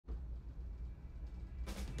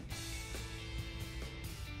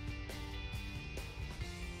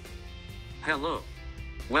Hello.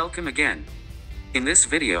 Welcome again. In this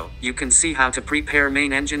video, you can see how to prepare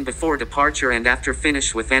main engine before departure and after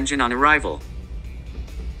finish with engine on arrival.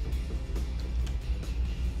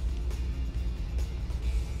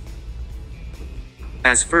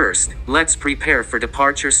 As first, let's prepare for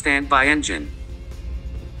departure standby engine.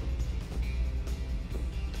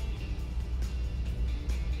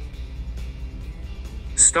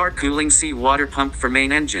 Start cooling seawater pump for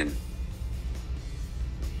main engine.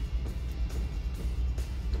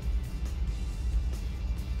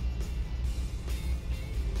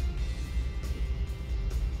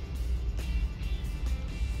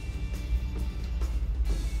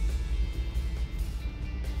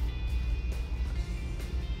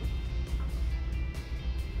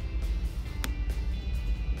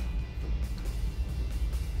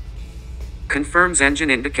 Confirms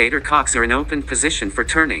engine indicator cocks are in open position for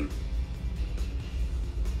turning.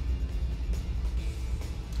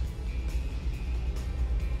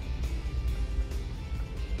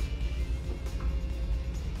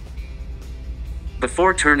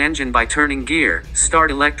 Before turn engine by turning gear,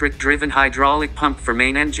 start electric driven hydraulic pump for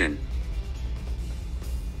main engine.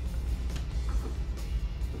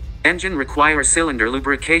 Engine requires cylinder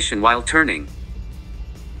lubrication while turning.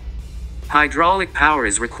 Hydraulic power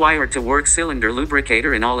is required to work cylinder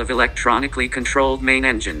lubricator in all of electronically controlled main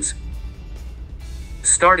engines.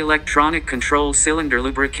 Start electronic control cylinder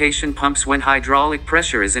lubrication pumps when hydraulic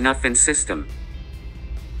pressure is enough in system.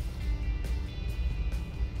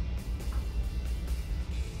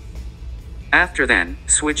 After then,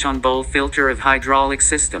 switch on bowl filter of hydraulic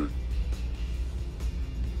system.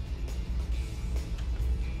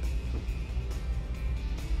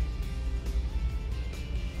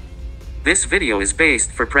 This video is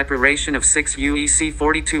based for preparation of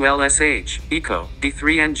 6UEC42LSH, Eco,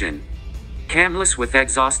 D3 engine. Camless with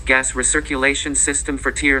exhaust gas recirculation system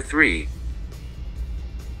for Tier 3.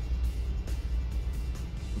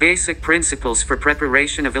 Basic principles for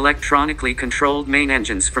preparation of electronically controlled main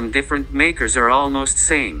engines from different makers are almost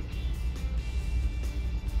same.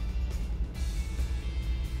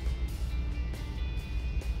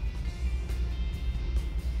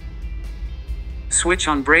 Switch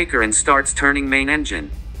on breaker and starts turning main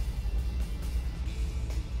engine.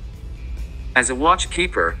 As a watch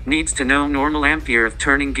keeper, needs to know normal ampere of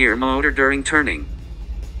turning gear motor during turning.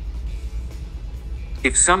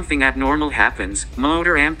 If something abnormal happens,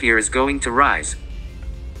 motor ampere is going to rise.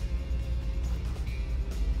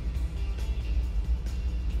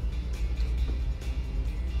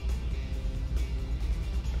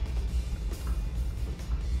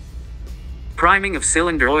 Priming of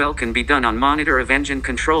cylinder oil can be done on monitor of engine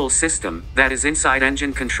control system, that is inside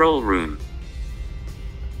engine control room.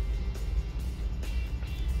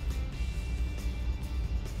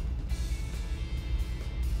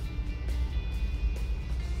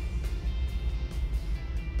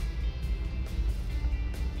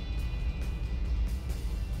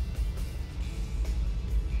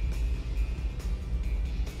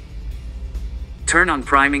 Turn on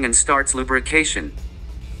priming and starts lubrication.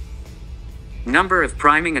 Number of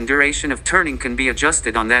priming and duration of turning can be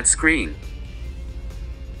adjusted on that screen.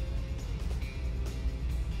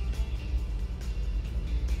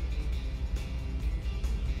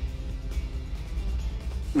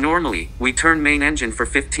 Normally, we turn main engine for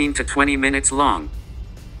 15 to 20 minutes long.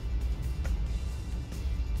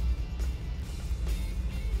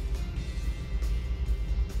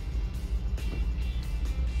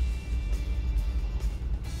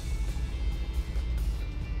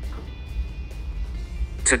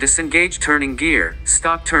 To disengage turning gear,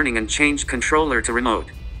 stop turning and change controller to remote.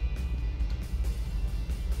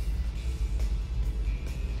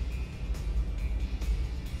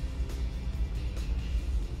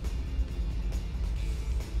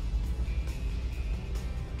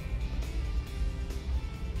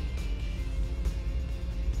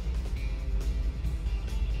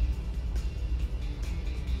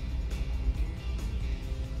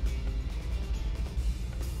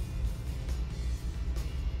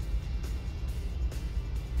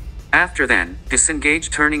 After then, disengage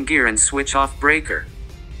turning gear and switch off breaker.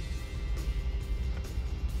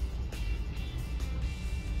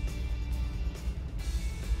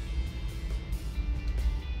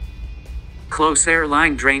 Close air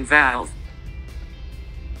line drain valve.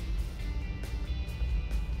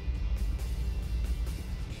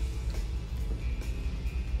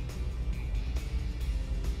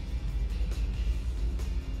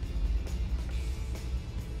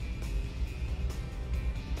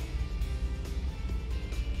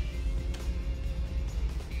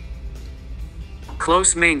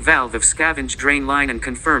 Close main valve of scavenge drain line and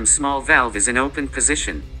confirm small valve is in open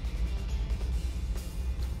position.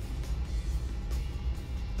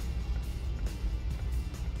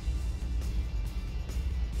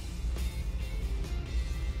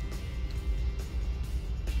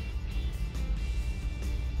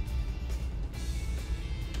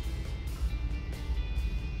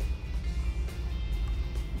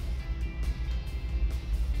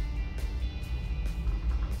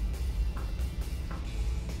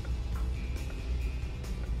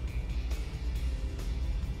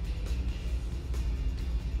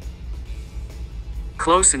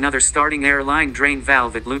 Close another starting air line drain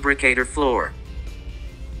valve at lubricator floor.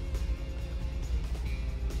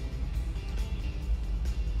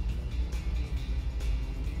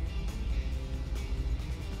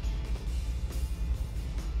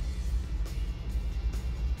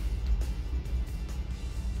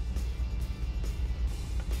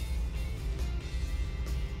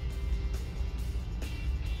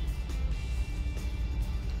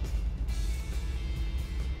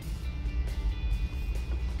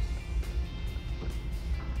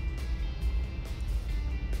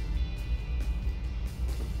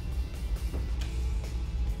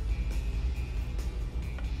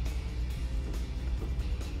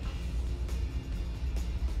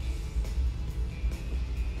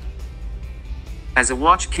 As a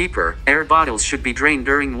watch keeper, air bottles should be drained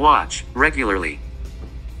during watch, regularly.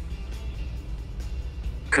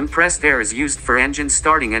 Compressed air is used for engine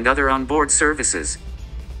starting and other onboard services.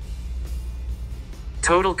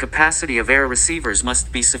 Total capacity of air receivers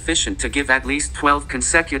must be sufficient to give at least 12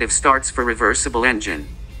 consecutive starts for reversible engine,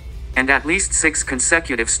 and at least 6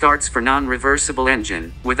 consecutive starts for non-reversible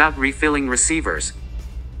engine, without refilling receivers.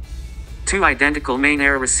 2 identical main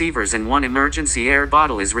air receivers and 1 emergency air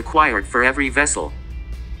bottle is required for every vessel.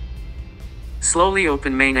 Slowly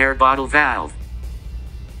open main air bottle valve.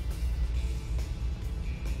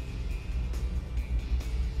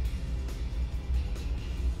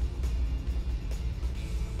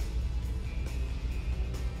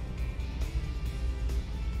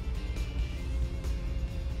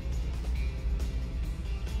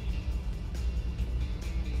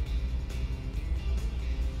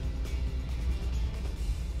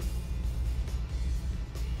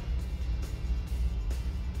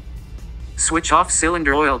 Switch off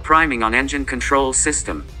cylinder oil priming on engine control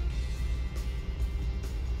system.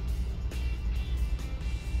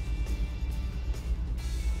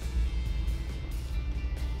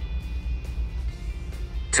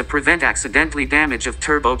 To prevent accidentally damage of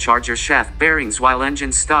turbocharger shaft bearings while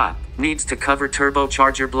engine stop, needs to cover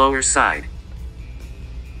turbocharger blower side.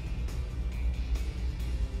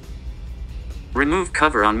 Remove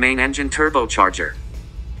cover on main engine turbocharger.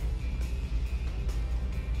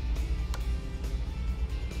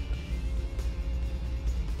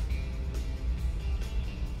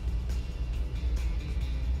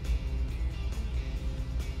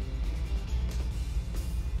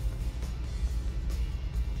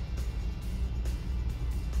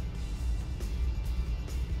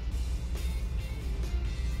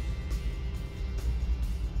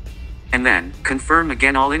 And then, confirm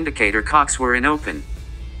again all indicator cocks were in open.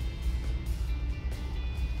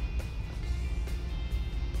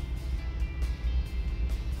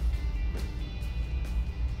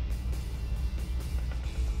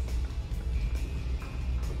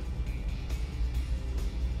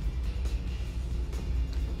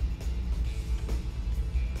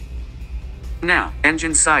 Now,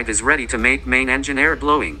 engine side is ready to make main engine air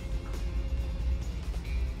blowing.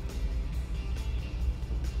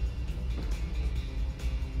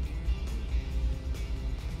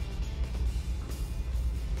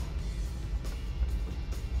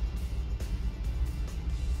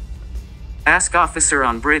 Ask officer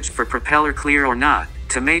on bridge for propeller clear or not,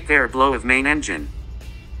 to make air blow of main engine.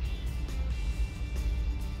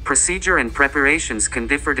 Procedure and preparations can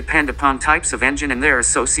differ depend upon types of engine and their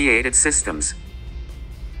associated systems.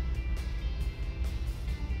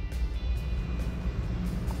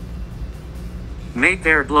 Make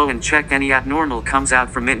air blow and check any abnormal comes out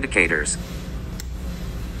from indicators.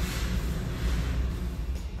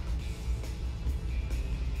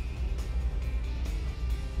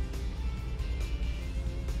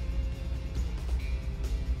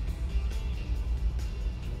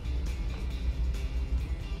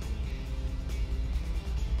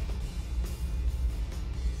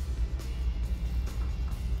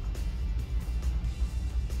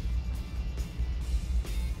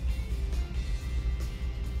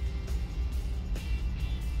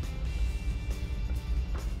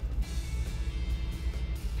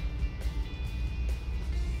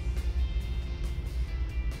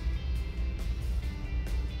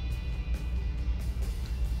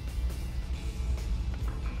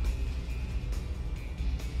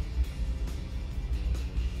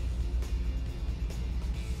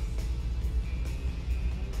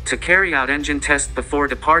 To carry out engine test before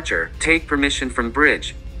departure, take permission from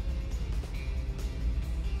bridge.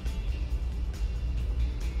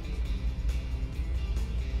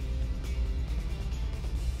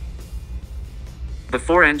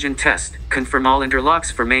 Before engine test, confirm all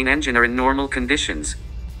interlocks for main engine are in normal conditions.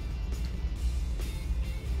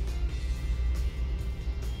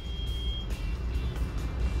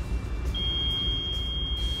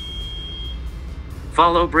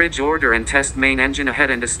 Follow bridge order and test main engine ahead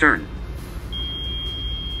and astern.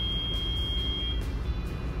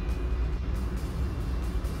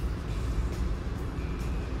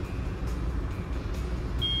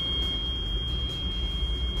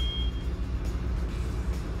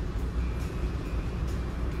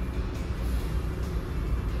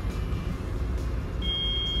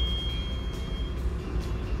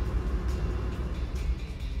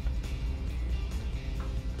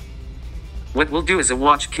 What we'll do is a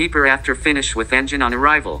watch keeper after finish with engine on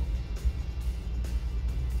arrival.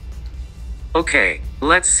 Okay,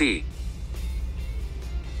 let's see.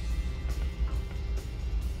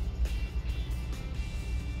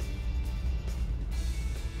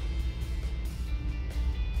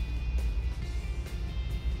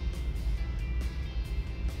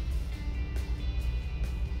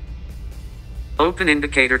 Open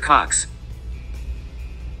indicator cocks.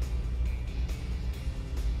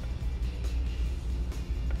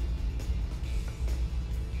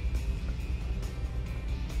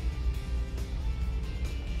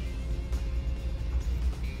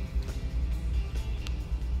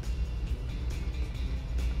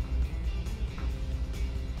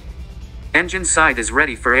 Engine side is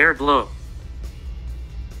ready for air blow.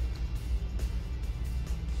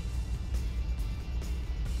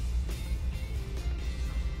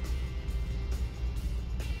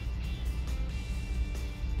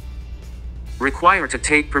 Require to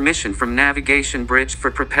take permission from navigation bridge for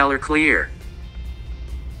propeller clear.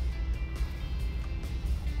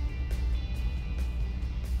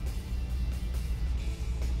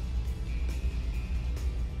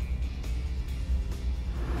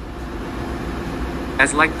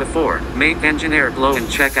 As like before, make engine air blow and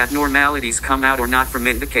check abnormalities come out or not from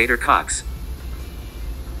indicator cocks.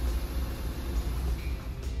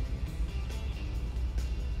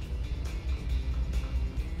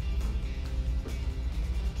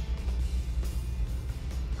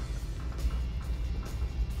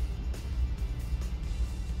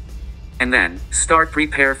 And then, start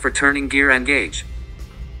prepare for turning gear engage.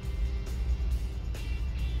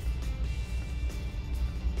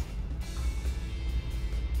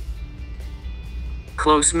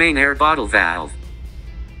 Close main air bottle valve.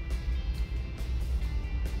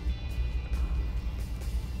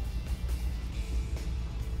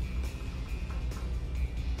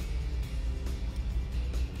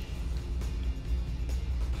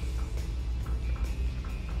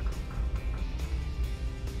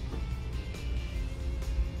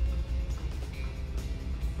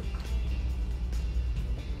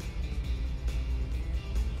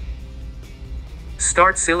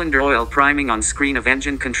 Start cylinder oil priming on screen of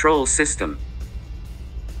engine control system.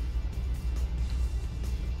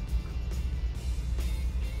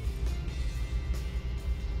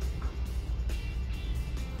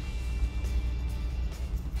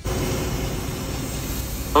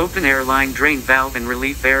 Open airline drain valve and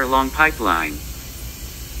relief air along pipeline.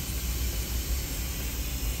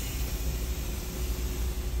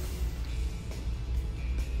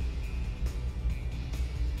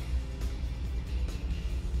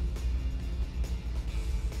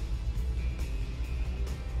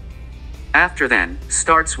 After then,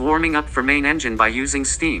 starts warming up for main engine by using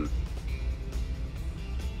steam.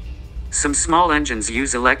 Some small engines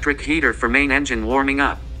use electric heater for main engine warming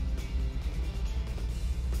up.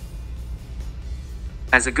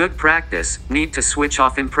 As a good practice, need to switch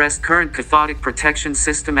off impressed current cathodic protection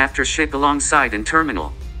system after ship alongside in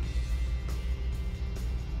terminal.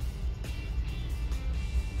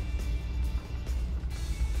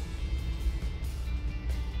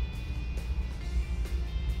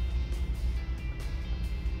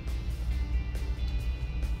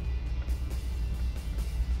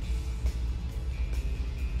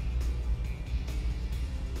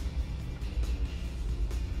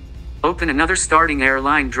 Open another starting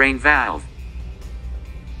airline drain valve.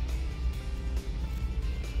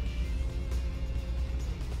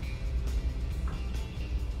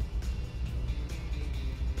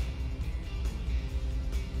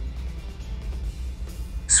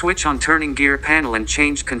 Switch on turning gear panel and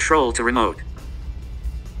change control to remote.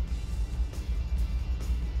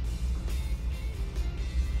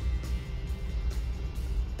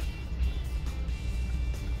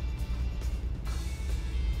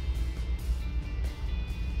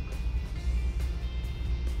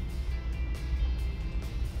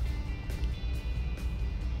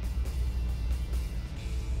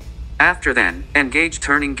 After then, engage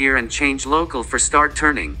turning gear and change local for start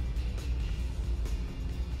turning.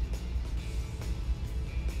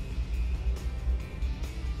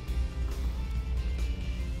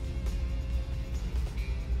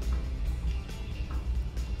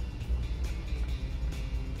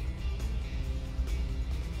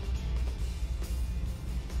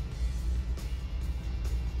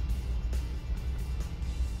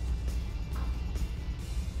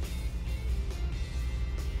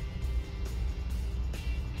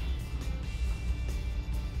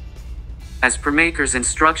 as per maker's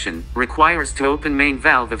instruction, requires to open main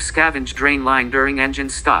valve of scavenge drain line during engine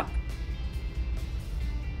stop.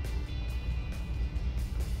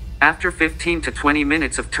 After 15 to 20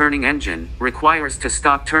 minutes of turning engine, requires to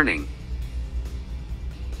stop turning.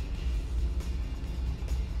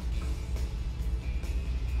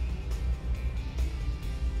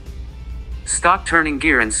 Stop turning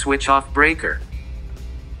gear and switch off breaker.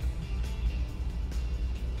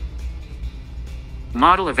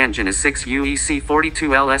 Model of engine is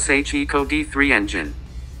 6UEC42LSH Eco D3 engine.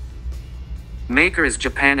 Maker is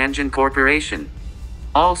Japan Engine Corporation,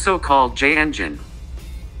 also called J engine.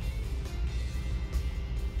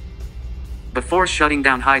 Before shutting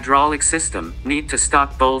down hydraulic system, need to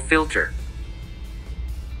stop bowl filter.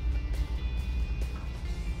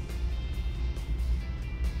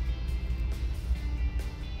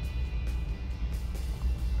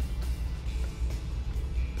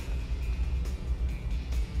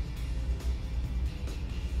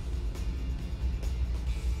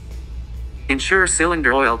 Ensure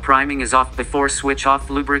cylinder oil priming is off before switch off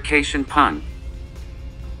lubrication pump.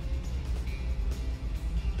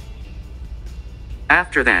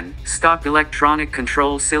 After then, stop electronic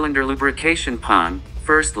control cylinder lubrication pump,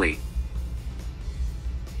 firstly.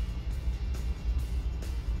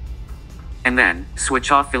 And then,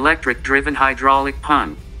 switch off electric driven hydraulic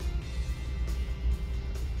pump.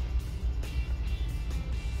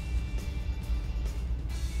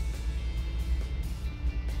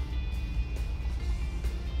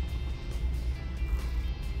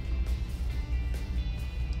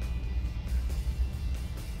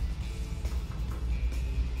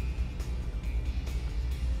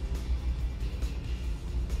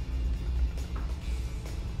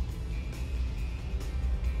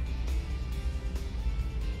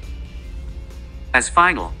 As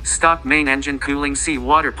final, stop main engine cooling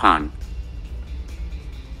seawater pump.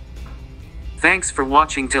 Thanks for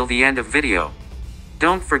watching till the end of video.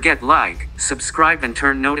 Don't forget like, subscribe and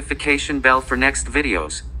turn notification bell for next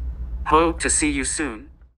videos. Hope to see you soon.